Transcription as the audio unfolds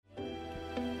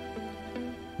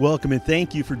Welcome and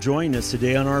thank you for joining us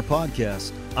today on our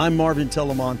podcast. I'm Marvin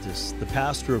Telemontis, the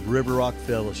pastor of River Rock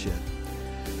Fellowship.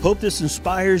 Hope this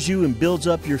inspires you and builds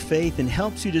up your faith and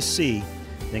helps you to see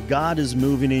that God is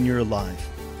moving in your life.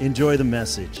 Enjoy the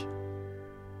message.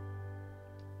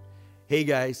 Hey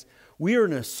guys, we are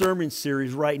in a sermon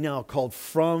series right now called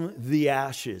From the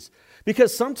Ashes.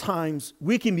 Because sometimes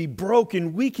we can be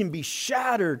broken, we can be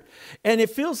shattered, and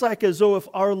it feels like as though if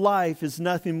our life is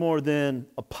nothing more than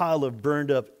a pile of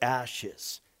burned up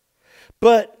ashes.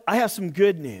 But I have some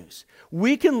good news.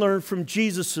 We can learn from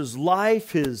Jesus'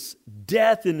 life, His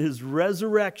death, and His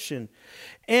resurrection,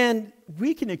 and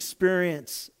we can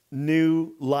experience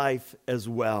new life as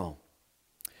well.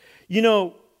 You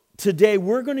know, today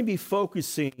we're going to be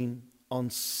focusing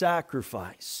on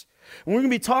sacrifice. And we're going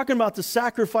to be talking about the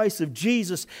sacrifice of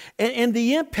Jesus and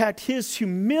the impact His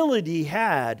humility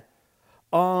had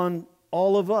on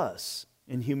all of us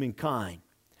and humankind.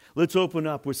 Let's open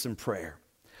up with some prayer.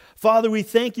 Father, we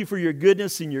thank you for your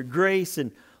goodness and your grace.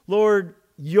 And Lord,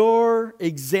 your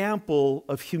example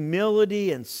of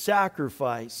humility and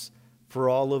sacrifice for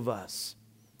all of us.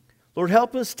 Lord,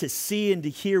 help us to see and to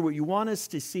hear what you want us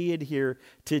to see and hear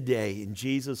today. In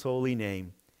Jesus' holy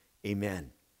name, amen.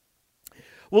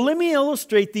 Well, let me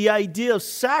illustrate the idea of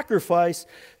sacrifice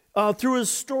through a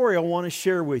story I want to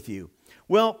share with you.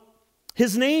 Well,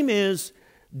 his name is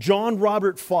John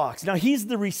Robert Fox. Now, he's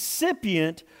the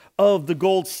recipient of the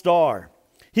Gold Star.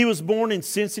 He was born in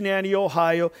Cincinnati,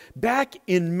 Ohio, back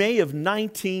in May of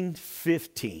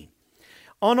 1915.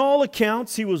 On all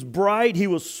accounts, he was bright, he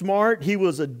was smart, he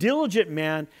was a diligent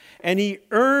man, and he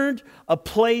earned a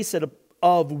place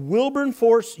of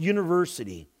Wilberforce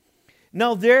University.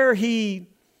 Now, there he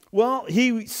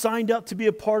signed up to be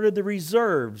a part of the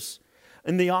reserves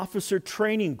in the officer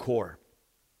training corps.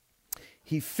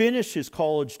 He finished his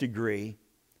college degree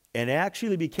and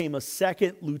actually became a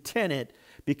second lieutenant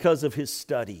because of his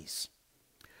studies.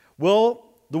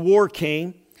 Well, the war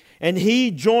came and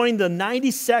he joined the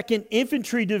 92nd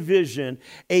Infantry Division,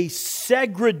 a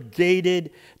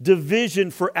segregated division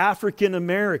for African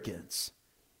Americans.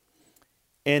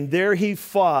 And there he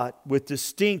fought with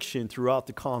distinction throughout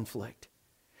the conflict.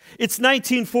 It's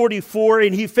 1944,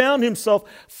 and he found himself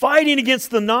fighting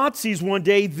against the Nazis one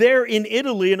day there in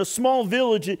Italy in a small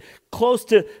village close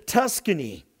to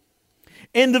Tuscany.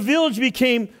 And the village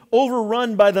became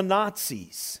overrun by the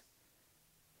Nazis,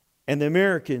 and the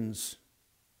Americans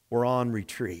were on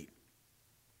retreat.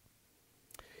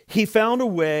 He found a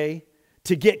way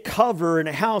to get cover in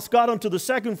a house, got onto the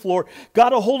second floor,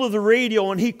 got a hold of the radio,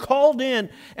 and he called in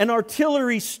an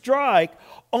artillery strike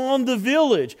on the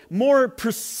village, more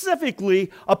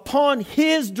specifically upon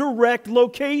his direct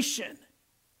location.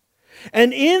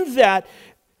 And in that,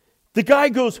 the guy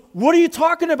goes, "What are you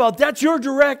talking about? That's your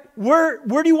direct, where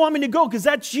do you want me to go? Because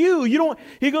that's you. You don't."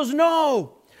 He goes,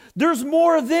 "No, there's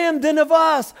more of them than of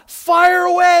us. Fire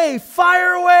away,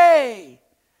 fire away."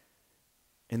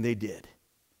 And they did.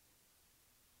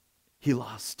 He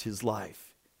lost his life.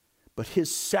 But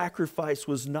his sacrifice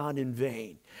was not in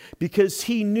vain, because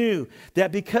he knew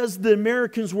that because the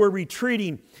Americans were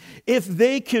retreating, if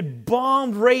they could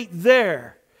bomb right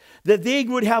there, that they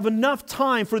would have enough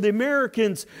time for the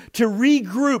Americans to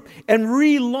regroup and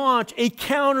relaunch a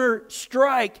counter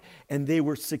strike. And they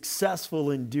were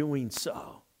successful in doing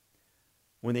so.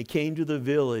 When they came to the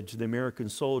village, the American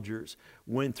soldiers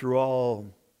went through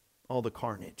all the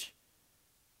carnage.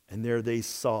 And there they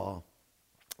saw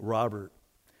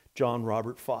John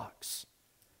Robert Fox.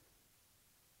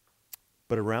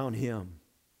 But around him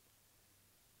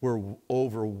were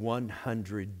over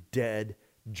 100 dead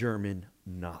German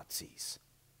Nazis.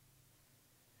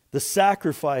 The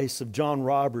sacrifice of John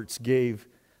Roberts gave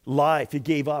life, it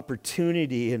gave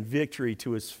opportunity and victory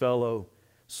to his fellow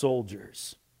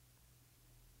soldiers.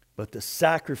 But the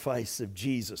sacrifice of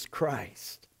Jesus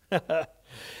Christ,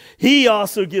 He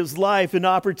also gives life and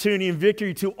opportunity and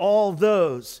victory to all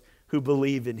those who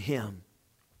believe in Him.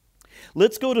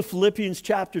 Let's go to Philippians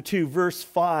chapter 2, verse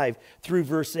 5 through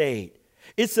verse 8.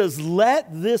 It says, "Let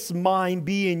this mind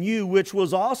be in you, which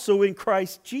was also in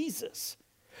Christ Jesus,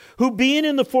 who being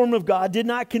in the form of God did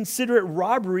not consider it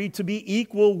robbery to be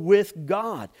equal with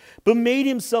God, but made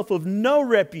himself of no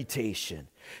reputation,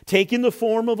 taking the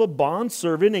form of a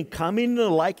bondservant and coming in the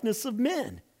likeness of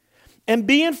men. And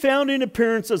being found in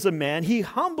appearance as a man, he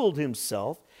humbled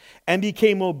himself and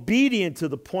became obedient to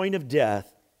the point of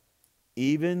death,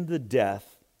 even the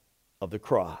death of the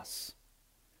cross."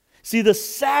 See, the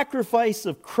sacrifice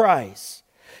of Christ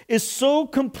is so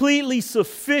completely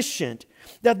sufficient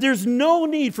that there's no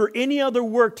need for any other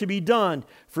work to be done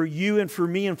for you and for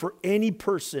me and for any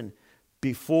person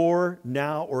before,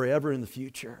 now, or ever in the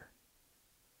future.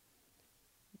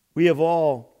 We have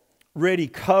already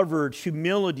covered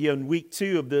humility on week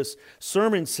 2 of this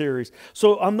sermon series.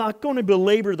 So I'm not going to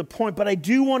belabor the point, but I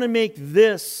do want to make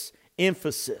this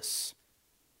emphasis.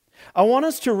 I want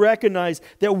us to recognize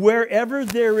that wherever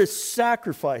there is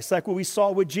sacrifice, like what we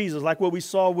saw with Jesus, like what we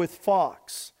saw with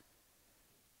Fox,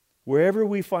 wherever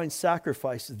we find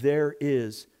sacrifice, there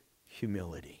is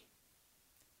humility.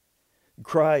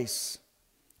 Christ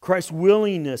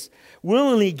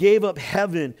willingly gave up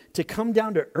heaven to come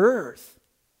down to earth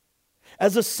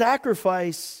as a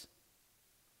sacrifice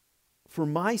for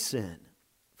my sin,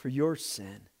 for your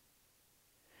sin.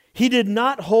 He did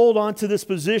not hold on to this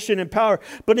position and power,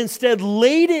 but instead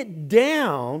laid it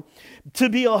down to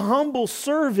be a humble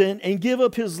servant and give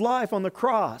up his life on the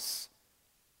cross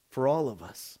for all of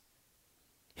us.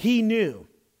 He knew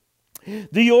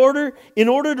in order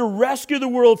to rescue the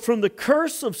world from the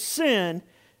curse of sin,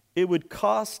 it would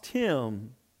cost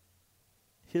him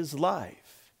his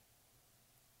life.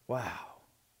 Wow,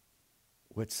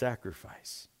 what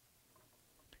sacrifice.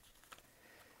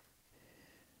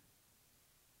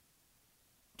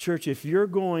 Church, if you're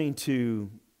going to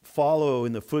follow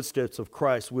in the footsteps of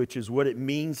Christ, which is what it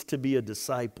means to be a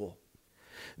disciple,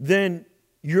 then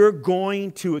you're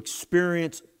going to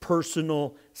experience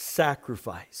personal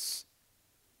sacrifice.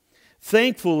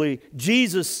 Thankfully,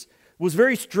 Jesus was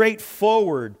very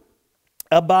straightforward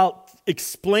about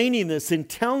explaining this and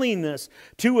telling this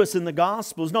to us in the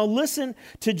Gospels. Now listen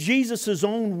to Jesus'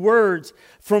 own words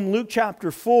from Luke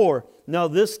chapter 4. Now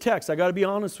this text, I got to be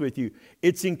honest with you,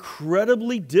 it's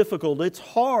incredibly difficult. It's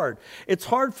hard. It's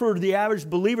hard for the average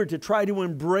believer to try to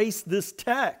embrace this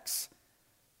text.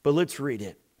 But let's read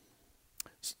it.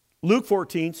 Luke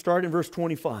 14, start in verse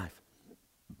 25.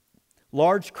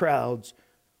 Large crowds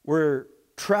were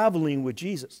traveling with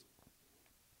Jesus.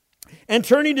 And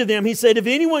turning to them, he said, if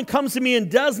anyone comes to me and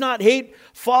does not hate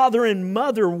father and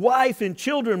mother, wife and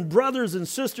children, brothers and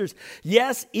sisters,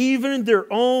 yes, even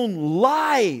their own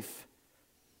life,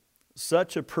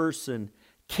 such a person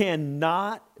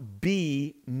cannot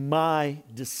be my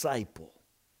disciple.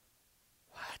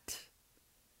 What?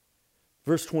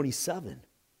 Verse 27.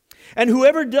 And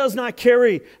whoever does not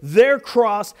carry their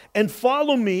cross and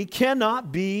follow me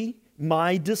cannot be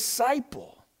my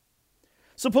disciple.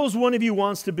 Suppose one of you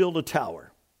wants to build a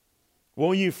tower.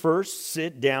 Won't you first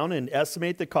sit down and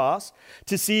estimate the cost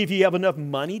to see if you have enough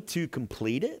money to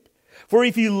complete it? For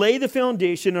if you lay the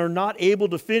foundation and are not able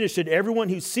to finish it, everyone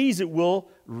who sees it will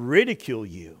ridicule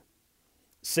you,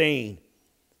 saying,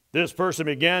 this person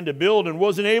began to build and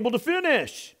wasn't able to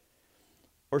finish.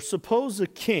 Or suppose a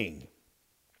king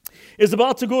is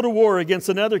about to go to war against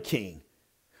another king.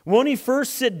 Won't he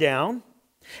first sit down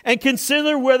and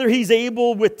consider whether he's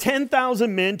able with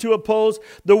 10,000 men to oppose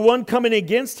the one coming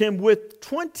against him with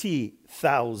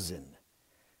 20,000?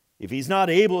 If he's not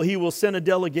able, he will send a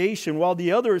delegation while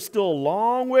the other is still a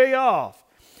long way off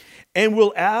and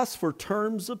will ask for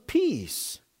terms of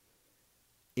peace.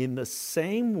 In the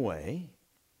same way,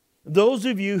 those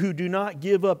of you who do not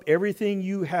give up everything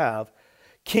you have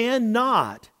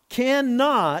cannot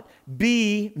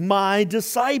be my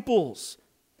disciples.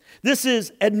 This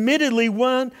is admittedly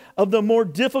one of the more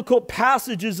difficult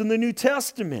passages in the New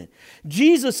Testament.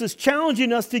 Jesus is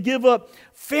challenging us to give up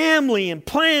family and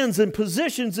plans and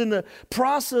positions in the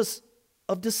process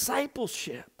of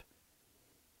discipleship.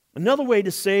 Another way to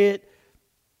say it,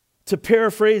 to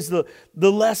paraphrase the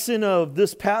lesson of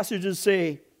this passage, is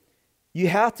say, you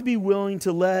have to be willing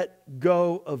to let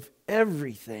go of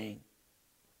everything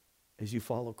as you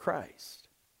follow Christ.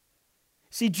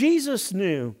 See, Jesus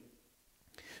knew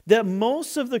that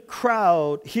most of the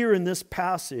crowd here in this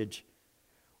passage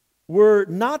were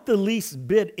not the least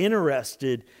bit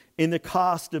interested in the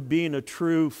cost of being a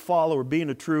true follower, being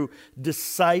a true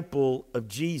disciple of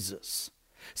Jesus.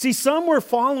 See, some were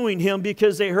following him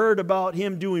because they heard about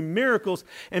him doing miracles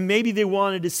and maybe they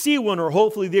wanted to see one, or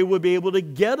hopefully they would be able to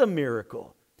get a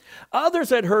miracle. Others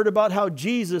had heard about how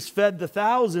Jesus fed the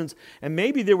thousands and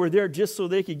maybe they were there just so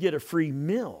they could get a free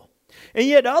meal. And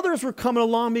yet others were coming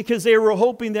along because they were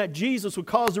hoping that Jesus would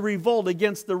cause a revolt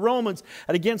against the Romans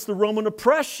and against the Roman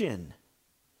oppression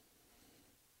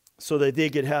so that they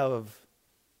could have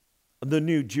the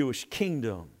new Jewish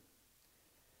kingdom.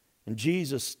 And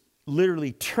Jesus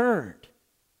literally turned.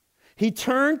 He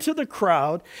turned to the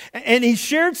crowd and he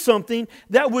shared something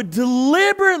that would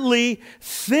deliberately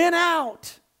thin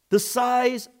out the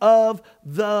size of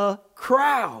the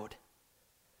crowd.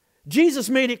 Jesus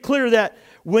made it clear that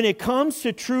when it comes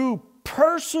to true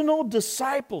personal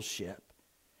discipleship,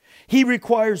 He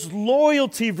requires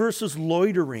loyalty versus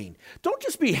loitering. Don't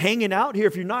just be hanging out here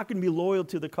if you're not going to be loyal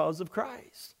to the cause of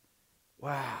Christ.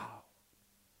 Wow.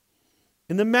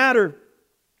 In the matter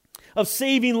of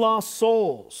saving lost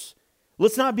souls,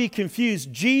 let's not be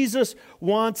confused. Jesus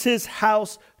wants his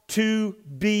house to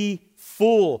be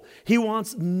full. He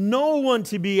wants no one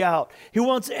to be out. He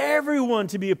wants everyone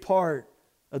to be a part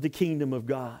of the kingdom of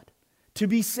God, to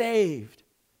be saved.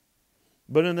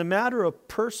 But in the matter of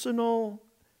personal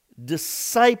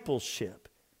discipleship,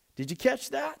 did you catch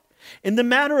that? In the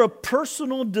matter of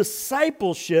personal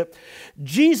discipleship,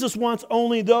 Jesus wants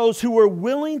only those who are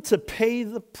willing to pay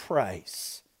the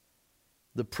price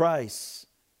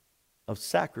of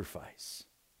sacrifice.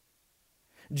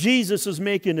 Jesus is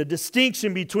making a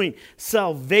distinction between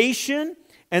salvation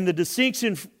and the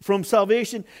distinction from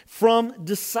salvation from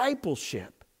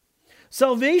discipleship.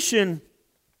 Salvation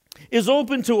is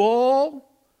open to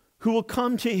all who will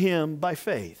come to him by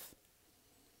faith,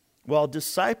 while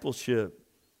discipleship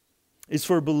is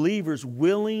for believers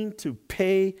willing to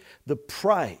pay the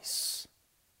price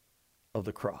of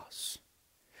the cross.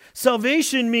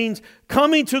 Salvation means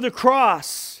coming to the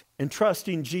cross and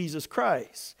trusting Jesus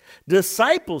Christ.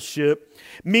 Discipleship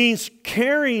means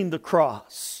carrying the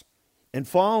cross and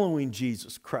following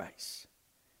Jesus Christ.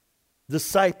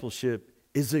 Discipleship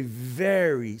is a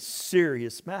very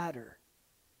serious matter.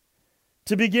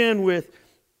 To begin with,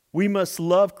 we must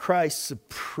love Christ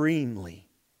supremely,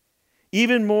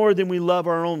 even more than we love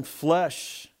our own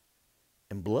flesh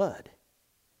and blood.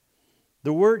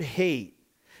 The word hate,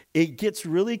 it gets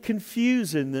really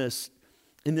confused in this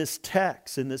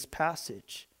text, in this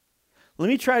passage. Let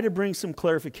me try to bring some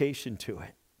clarification to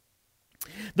it.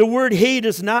 The word hate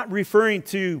is not referring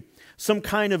to some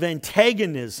kind of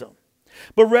antagonism,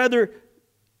 but rather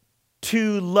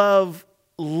to love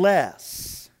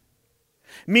less.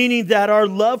 Meaning that our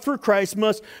love for Christ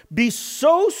must be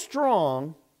so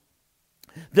strong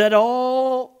that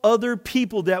all other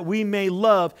people that we may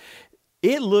love,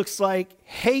 it looks like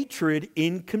hatred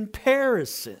in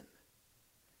comparison.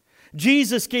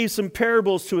 Jesus gave some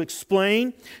parables to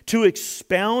explain, to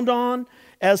expound on,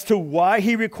 as to why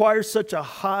he requires such a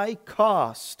high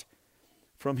cost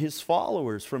from his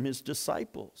followers, from his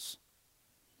disciples.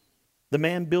 The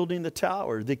man building the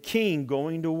tower, the king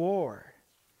going to war.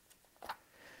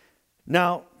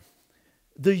 Now,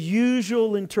 the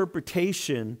usual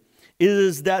interpretation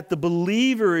is that the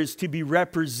believer is to be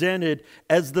represented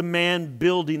as the man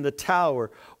building the tower,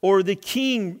 or the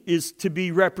king is to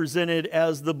be represented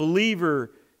as the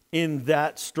believer in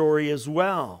that story as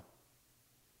well.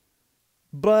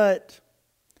 But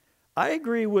I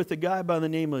agree with a guy by the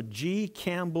name of G.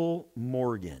 Campbell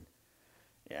Morgan.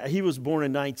 He was born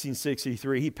in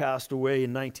 1963. He passed away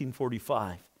in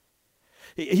 1945.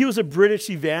 He was a British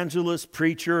evangelist,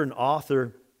 preacher, and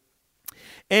author.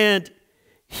 And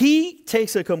he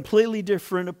takes a completely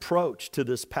different approach to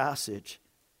this passage.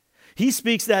 He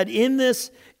speaks that in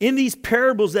these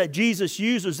parables that Jesus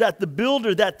uses, that the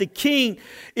builder, that the king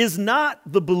is not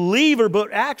the believer,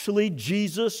 but actually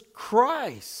Jesus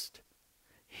Christ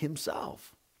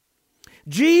himself.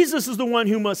 Jesus is the one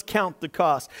who must count the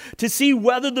cost to see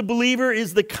whether the believer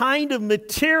is the kind of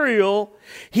material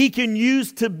he can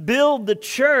use to build the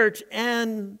church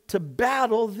and to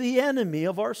battle the enemy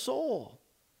of our soul.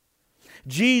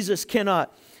 Jesus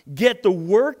cannot get the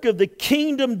work of the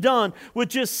kingdom done with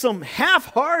just some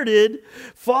half-hearted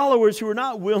followers who are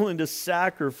not willing to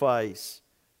sacrifice,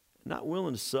 not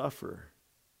willing to suffer.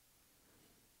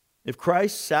 If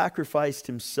Christ sacrificed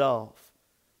himself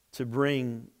to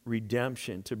bring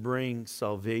redemption, to bring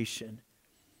salvation,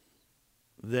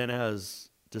 then as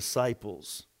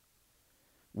disciples,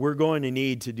 we're going to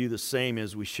need to do the same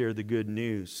as we share the good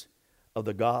news of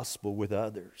the gospel with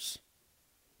others.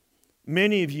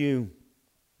 Many of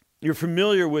you're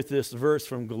familiar with this verse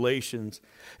from Galatians.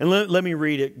 And let me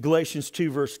read it. Galatians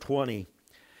 2 verse 20.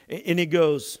 And it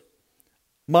goes,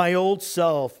 "My old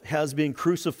self has been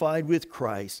crucified with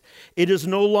Christ. It is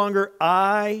no longer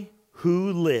I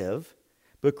who live,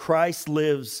 but Christ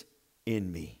lives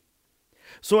in me.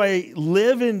 So I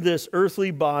live in this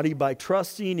earthly body by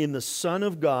trusting in the Son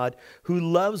of God who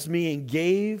loves me and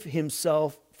gave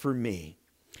himself for me."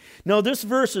 Now, this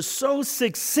verse is so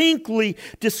succinctly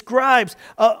describes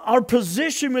our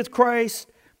position with Christ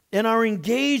and our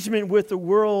engagement with the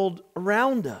world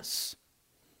around us.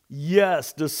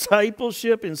 Yes,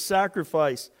 discipleship and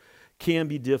sacrifice can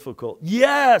be difficult.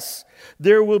 Yes,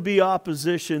 there will be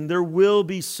opposition. There will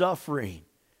be suffering.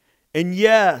 And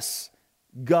yes,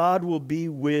 God will be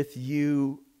with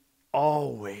you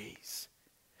always.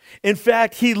 In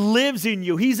fact, He lives in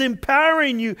you. He's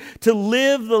empowering you to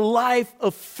live the life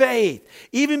of faith,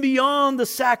 even beyond the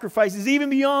sacrifices, even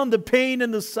beyond the pain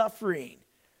and the suffering.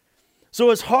 So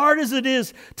as hard as it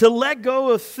is to let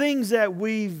go of things that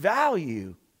we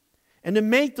value and to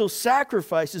make those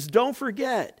sacrifices, don't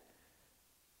forget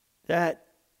that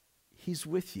He's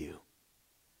with you.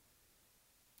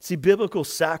 See, biblical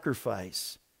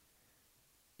sacrifice,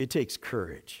 it takes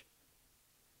courage.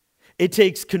 It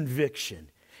takes conviction.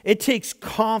 It takes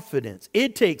confidence.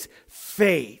 It takes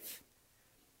faith.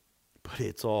 But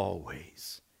it's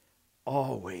always,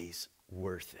 always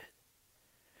worth it.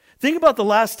 Think about the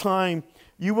last time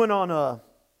you went on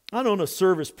a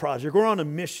service project or on a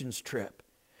missions trip.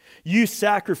 You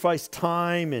sacrificed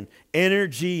time and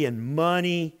energy and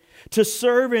money to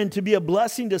serve and to be a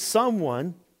blessing to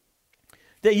someone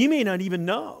that you may not even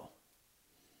know.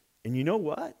 And you know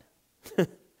what?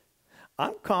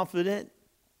 I'm confident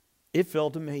it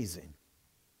felt amazing.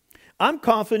 I'm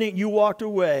confident you walked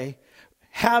away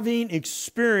having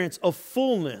experienced a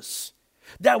fullness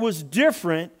that was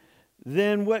different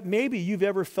than what maybe you've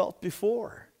ever felt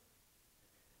before.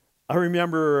 I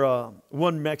remember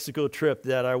one Mexico trip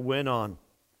that I went on.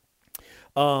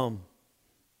 I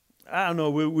don't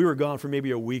know, we were gone for maybe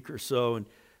a week or so, and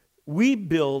we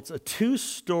built a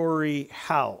 2-story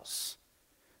house.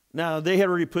 Now, they had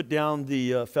already put down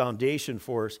the foundation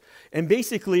for us, and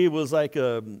basically it was like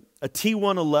a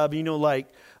T111, like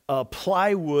a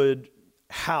plywood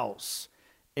house,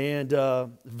 and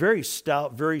very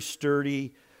stout, very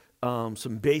sturdy,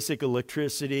 some basic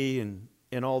electricity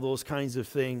and all those kinds of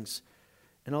things.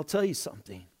 And I'll tell you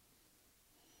something.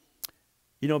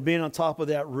 Being on top of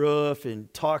that roof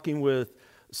and talking with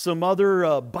some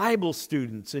other Bible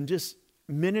students and just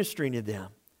ministering to them.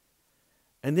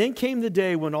 And then came the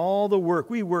day when all the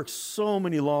work, we worked so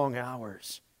many long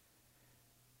hours.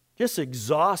 Just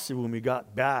exhausted when we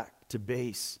got back to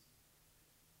base.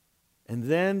 And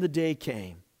then the day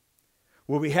came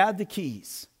where we had the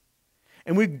keys.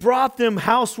 And we brought them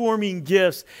housewarming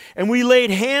gifts. And we laid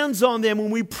hands on them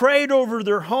and we prayed over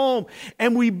their home.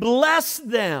 And we blessed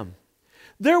them.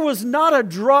 There was not a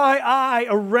dry eye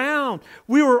around.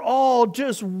 We were all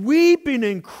just weeping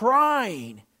and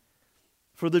crying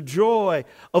for the joy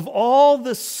of all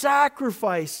the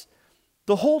sacrifice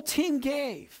the whole team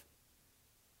gave.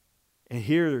 And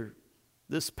here,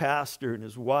 this pastor and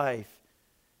his wife,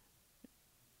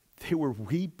 they were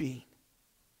weeping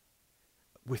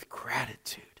with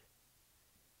gratitude.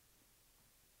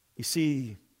 You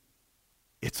see,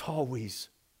 it's always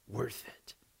worth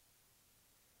it.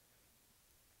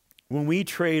 When we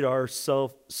trade our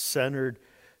self-centered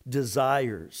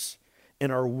desires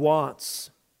and our wants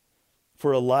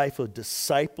for a life of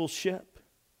discipleship,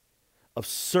 of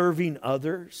serving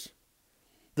others,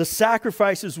 the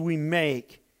sacrifices we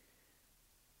make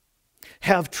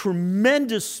have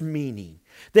tremendous meaning.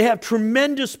 They have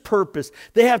tremendous purpose.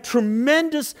 They have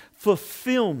tremendous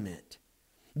fulfillment.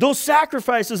 Those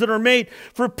sacrifices that are made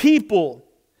for people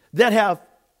that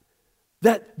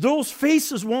those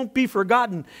faces won't be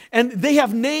forgotten. And they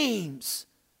have names.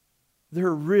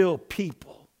 They're real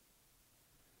people.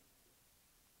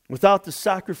 Without the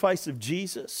sacrifice of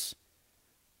Jesus,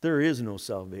 there is no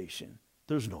salvation.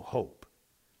 There's no hope.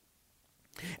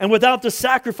 And without the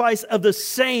sacrifice of the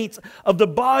saints of the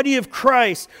body of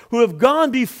Christ who have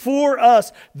gone before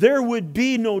us, there would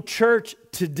be no church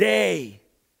today.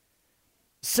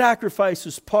 Sacrifice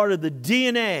is part of the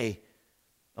DNA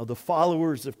of the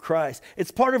followers of Christ.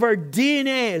 It's part of our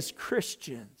DNA as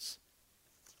Christians.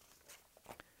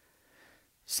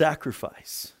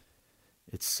 Sacrifice.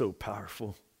 It's so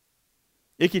powerful.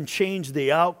 It can change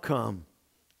the outcome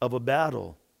of a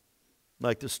battle,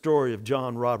 like the story of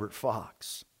John Robert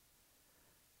Fox.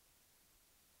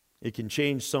 It can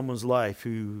change someone's life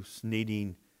who's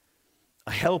needing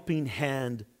a helping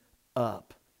hand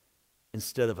up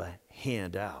instead of a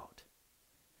hand out.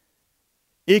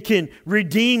 It can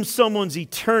redeem someone's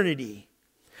eternity.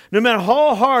 No matter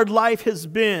how hard life has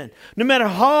been, no matter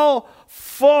how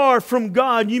far from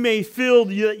God you may feel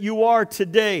that you are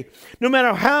today, no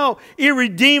matter how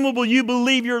irredeemable you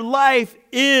believe your life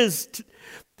is,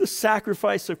 the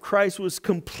sacrifice of Christ was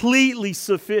completely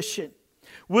sufficient,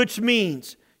 which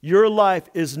means your life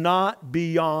is not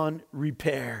beyond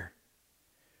repair.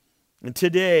 And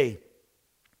today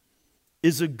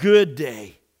is a good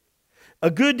day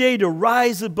to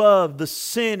rise above the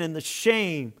sin and the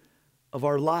shame of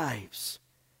our lives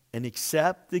and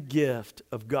accept the gift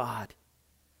of God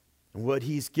and what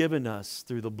He's given us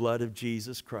through the blood of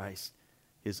Jesus Christ,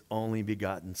 His only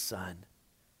begotten Son.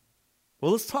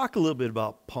 Well, let's talk a little bit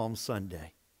about Palm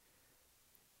Sunday,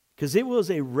 because it was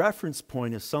a reference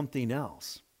point of something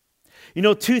else.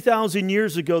 2,000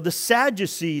 years ago, the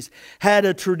Sadducees had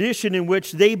a tradition in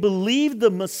which they believed the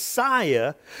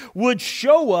Messiah would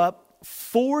show up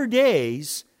 4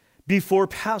 days before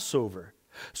Passover.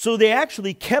 So they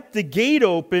actually kept the gate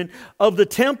open of the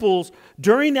temples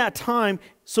during that time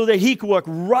so that he could walk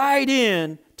right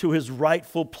in to his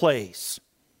rightful place.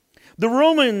 The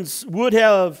Romans would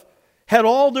have had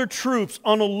all their troops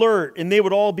on alert, and they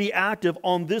would all be active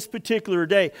on this particular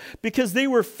day because they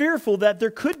were fearful that there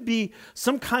could be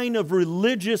some kind of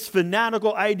religious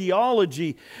fanatical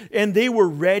ideology, and they were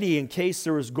ready in case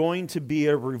there was going to be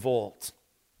a revolt.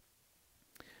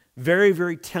 Very,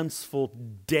 very tenseful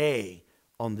day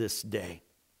on this day.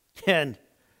 And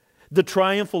the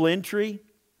triumphal entry,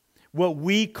 what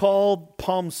we call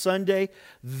Palm Sunday,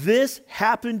 this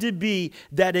happened to be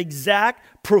that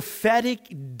exact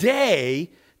prophetic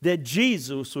day that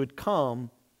Jesus would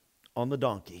come on the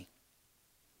donkey.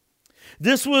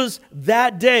 This was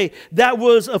that day that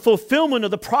was a fulfillment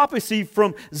of the prophecy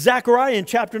from Zechariah in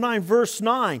chapter 9, verse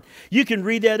 9. You can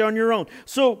read that on your own.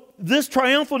 So this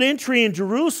triumphal entry in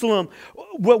Jerusalem,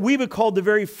 what we would call the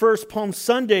very first Palm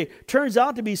Sunday, turns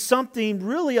out to be something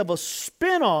really of a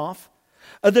spin-off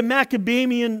of the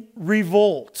Maccabean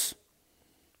revolt.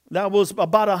 That was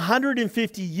about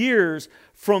 150 years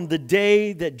from the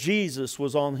day that Jesus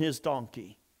was on his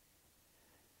donkey.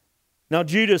 Now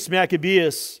Judas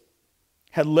Maccabeus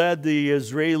had led the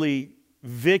Israeli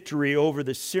victory over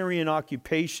the Syrian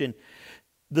occupation.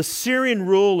 The Syrian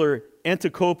ruler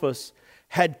Antiochus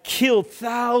had killed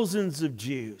thousands of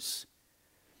Jews.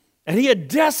 And he had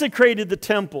desecrated the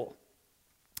temple.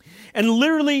 And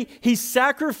literally he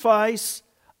sacrificed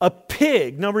a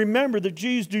pig. Now remember, the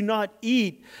Jews do not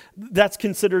eat, that's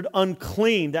considered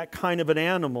unclean, that kind of an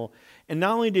animal. And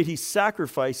not only did he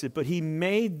sacrifice it, but he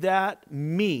made that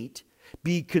meat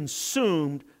be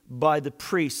consumed by the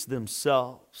priests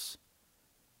themselves.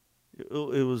 It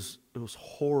was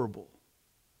horrible.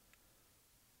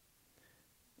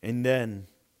 And then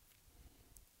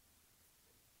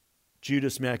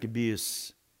Judas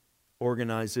Maccabeus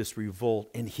organized this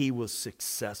revolt, and he was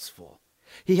successful.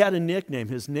 He had a nickname.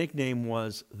 His nickname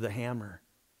was the Hammer.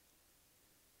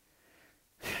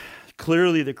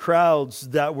 Clearly, the crowds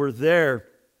that were there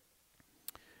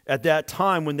at that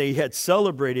time when they had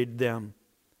celebrated them,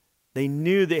 they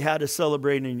knew they had to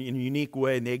celebrate in a unique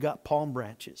way, and they got palm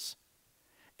branches.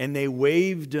 And they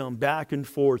waved them back and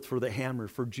forth for the hammer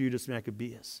for Judas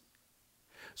Maccabeus.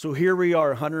 So here we are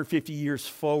 150 years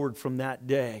forward from that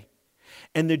day.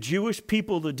 And the Jewish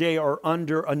people today are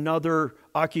under another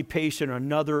occupation,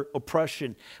 another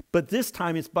oppression. But this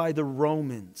time it's by the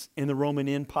Romans in the Roman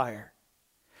Empire.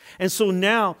 And so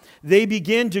now they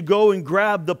begin to go and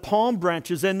grab the palm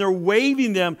branches and they're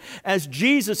waving them as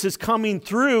Jesus is coming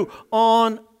through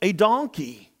on a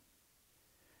donkey.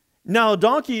 Now a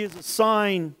donkey is a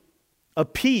sign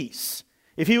of peace.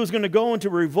 If he was going to go into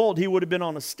revolt, he would have been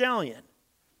on a stallion.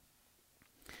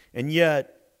 And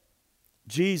yet,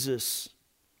 Jesus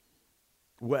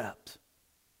wept.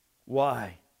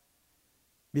 Why?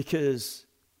 Because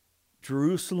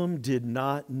Jerusalem did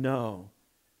not know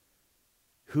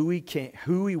who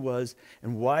he was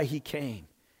and why he came.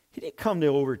 He didn't come to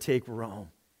overtake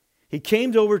Rome. He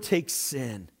came to overtake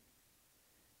sin,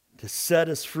 to set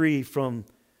us free from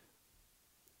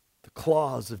the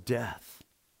claws of death.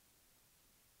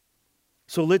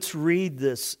 So let's read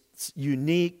this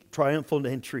unique triumphal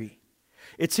entry.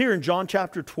 It's here in John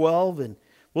chapter 12, and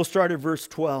we'll start at verse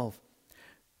 12.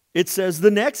 It says, the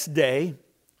next day,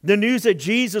 the news that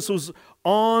Jesus was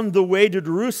on the way to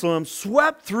Jerusalem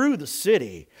swept through the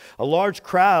city. A large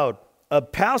crowd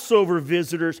of Passover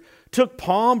visitors took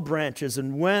palm branches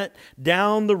and went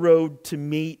down the road to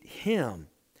meet him.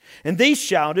 And they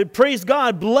shouted, "Praise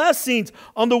God, blessings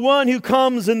on the one who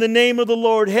comes in the name of the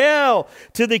Lord. Hail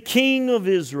to the King of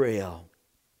Israel."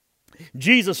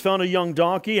 Jesus found a young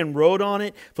donkey and rode on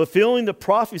it, fulfilling the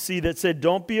prophecy that said,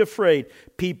 "Don't be afraid,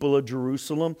 people of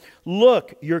Jerusalem.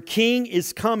 Look, your king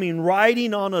is coming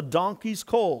riding on a donkey's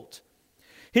colt."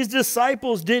 His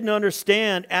disciples didn't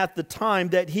understand at the time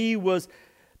that he was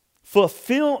a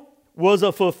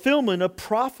fulfillment of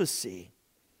prophecy.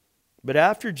 But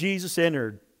after Jesus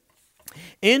entered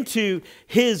into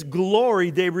his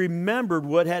glory, they remembered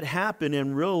what had happened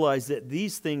and realized that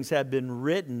these things had been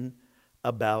written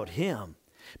about him.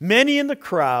 Many in the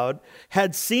crowd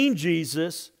had seen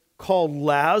Jesus, called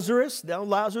Lazarus, now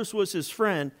Lazarus was his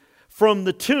friend, from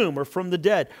the tomb or from the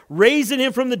dead, raising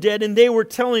him from the dead, and they were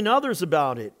telling others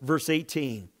about it. Verse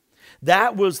 18.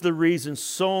 That was the reason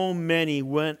so many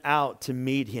went out to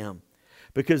meet him,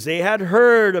 because they had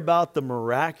heard about the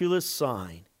miraculous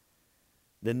sign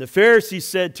Then the Pharisees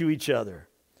said to each other,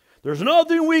 "There's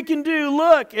nothing we can do.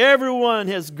 Look, everyone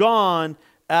has gone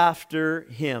after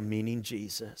him," meaning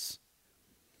Jesus.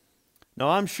 Now,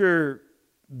 I'm sure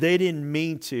they didn't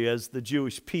mean to as the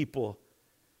Jewish people,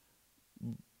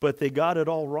 but they got it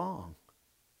all wrong.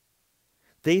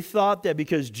 They thought that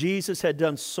because Jesus had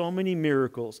done so many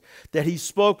miracles, that he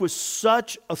spoke with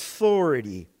such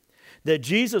authority, that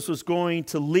Jesus was going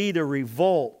to lead a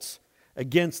revolt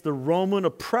against the Roman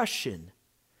oppression,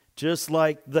 just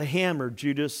like the hammer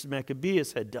Judas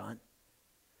Maccabeus had done.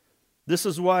 This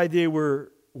is why they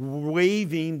were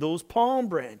waving those palm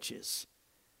branches.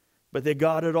 But they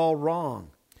got it all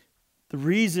wrong.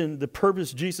 The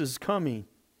purpose Jesus is coming,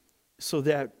 so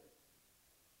that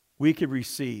we could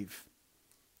receive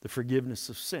the forgiveness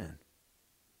of sin.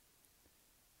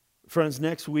 Friends,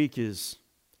 next week it's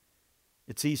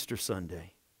Easter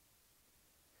Sunday.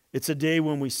 It's a day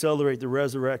when we celebrate the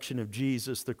resurrection of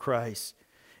Jesus the Christ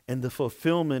and the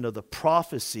fulfillment of the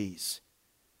prophecies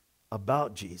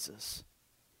about Jesus.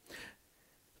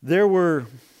 There were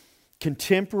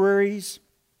contemporaries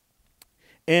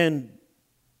and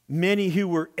many who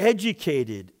were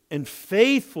educated and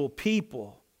faithful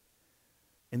people,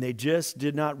 and they just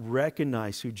did not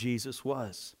recognize who Jesus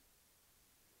was.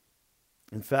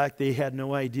 In fact, they had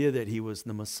no idea that he was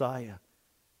the Messiah,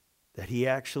 that he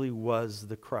actually was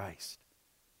the Christ.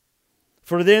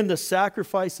 For them, the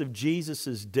sacrifice of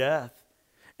Jesus' death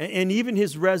and even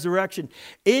his resurrection,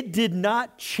 it did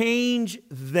not change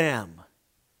them.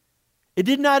 It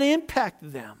did not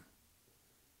impact them.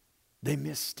 They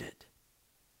missed it.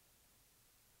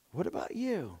 What about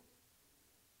you?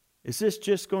 Is this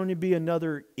just going to be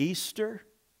another Easter?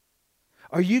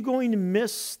 Are you going to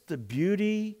miss the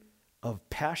beauty of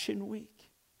Passion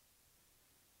Week?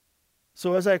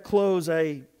 So as I close,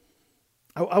 I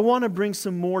want to bring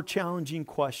some more challenging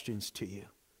questions to you.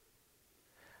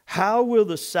 How will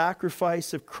the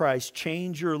sacrifice of Christ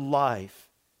change your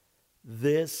life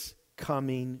this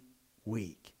coming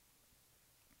week?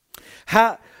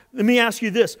 Let me ask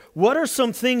you this. What are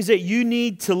some things that you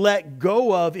need to let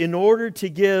go of in order to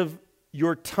give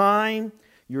your time,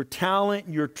 your talent,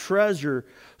 your treasure,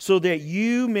 so that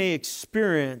you may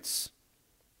experience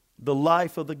the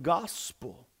life of the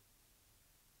gospel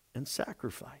and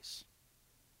sacrifice?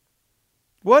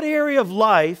 What area of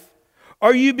life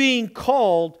are you being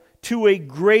called to a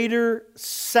greater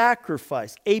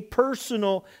sacrifice, a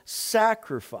personal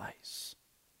sacrifice?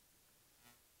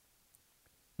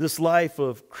 This life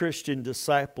of Christian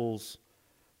discipleship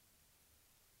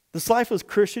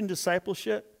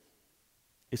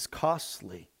is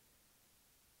costly.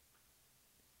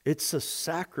 It's a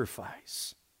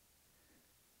sacrifice.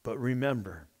 But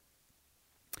remember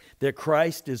that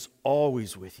Christ is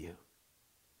always with you.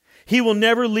 He will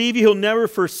never leave you. He'll never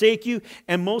forsake you.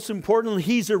 And most importantly,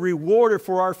 He's a rewarder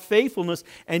for our faithfulness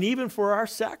and even for our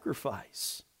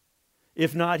sacrifice.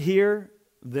 If not here,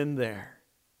 then there.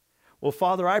 Well,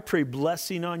 Father, I pray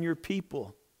blessing on your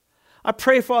people. I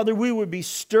pray, Father, we would be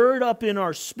stirred up in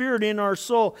our spirit, in our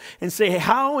soul, and say,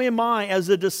 how am I as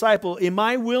a disciple? Am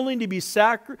I willing to be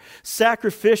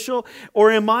sacrificial?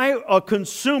 Or am I a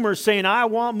consumer saying, I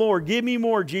want more, give me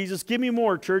more, Jesus, give me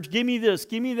more, church, give me this,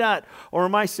 give me that? Or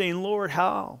am I saying, Lord,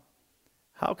 how?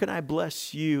 How can I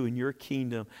bless you in your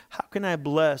kingdom? How can I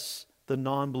bless the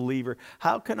non-believer?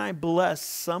 How can I bless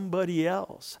somebody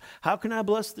else? How can I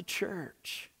bless the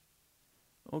church?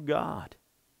 Oh God,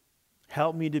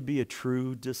 help me to be a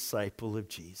true disciple of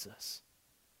Jesus.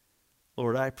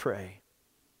 Lord, I pray,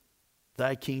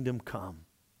 thy kingdom come,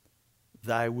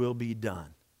 thy will be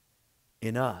done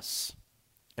in us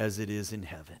as it is in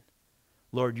heaven.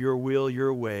 Lord, your will,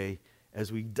 your way,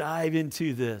 as we dive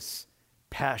into this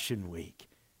Passion Week,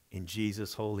 in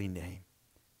Jesus' holy name,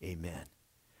 amen.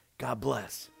 God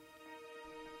bless.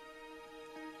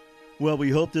 Well,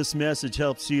 we hope this message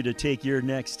helps you to take your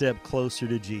next step closer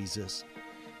to Jesus.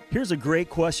 Here's a great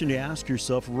question to ask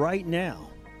yourself right now.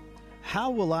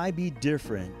 How will I be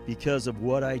different because of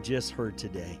what I just heard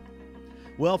today?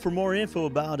 Well, for more info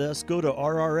about us, go to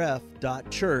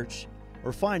rrf.church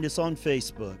or find us on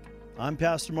Facebook. I'm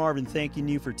Pastor Marvin, thanking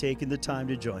you for taking the time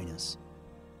to join us.